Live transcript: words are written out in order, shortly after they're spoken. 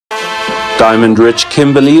Diamond-rich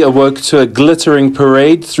Kimberley awoke to a glittering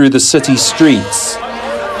parade through the city streets.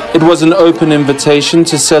 It was an open invitation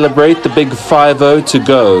to celebrate the big 5-0 to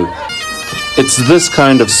go. It's this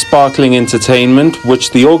kind of sparkling entertainment which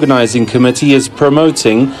the organizing committee is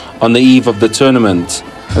promoting on the eve of the tournament.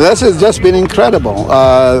 This has just been incredible.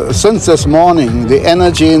 Since this morning, the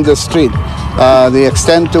energy in the street, the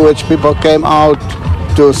extent to which people came out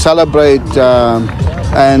to celebrate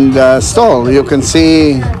and still you can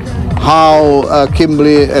see how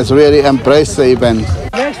Kimberley has really embraced the event.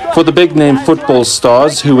 For the big-name football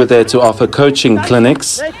stars who were there to offer coaching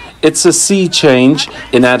clinics, it's a sea change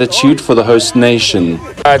in attitude for the host nation.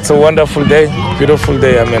 It's a wonderful day, beautiful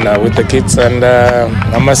day, with the kids, and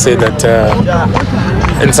I must say that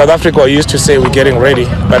in South Africa we used to say we're getting ready,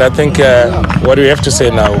 but I think what we have to say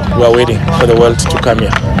now, we're waiting for the world to come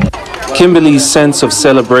here. Kimberley's sense of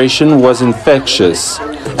celebration was infectious,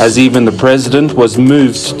 as even the president was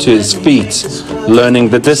moved to his feet, learning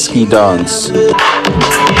the disky dance.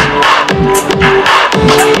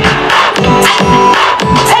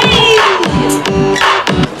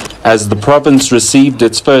 As the province received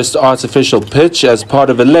its first artificial pitch as part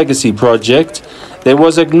of a legacy project, there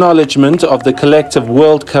was acknowledgement of the collective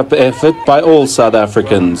World Cup effort by all South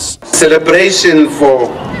Africans. Celebration for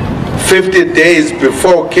 50 days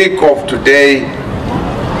before kickoff today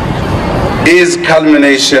is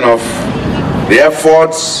culmination of the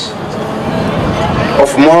efforts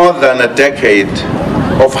of more than a decade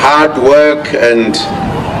of hard work and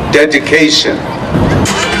dedication.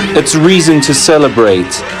 It's reason to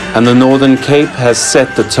celebrate, and the Northern Cape has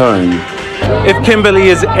set the tone. If Kimberley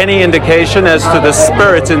is any indication as to the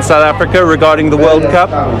spirit in South Africa regarding the World Cup,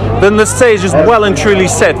 then the stage is well and truly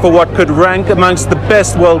set for what could rank amongst the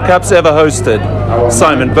best World Cups ever hosted.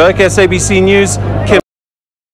 Simon Burke, SABC News, Kimberley.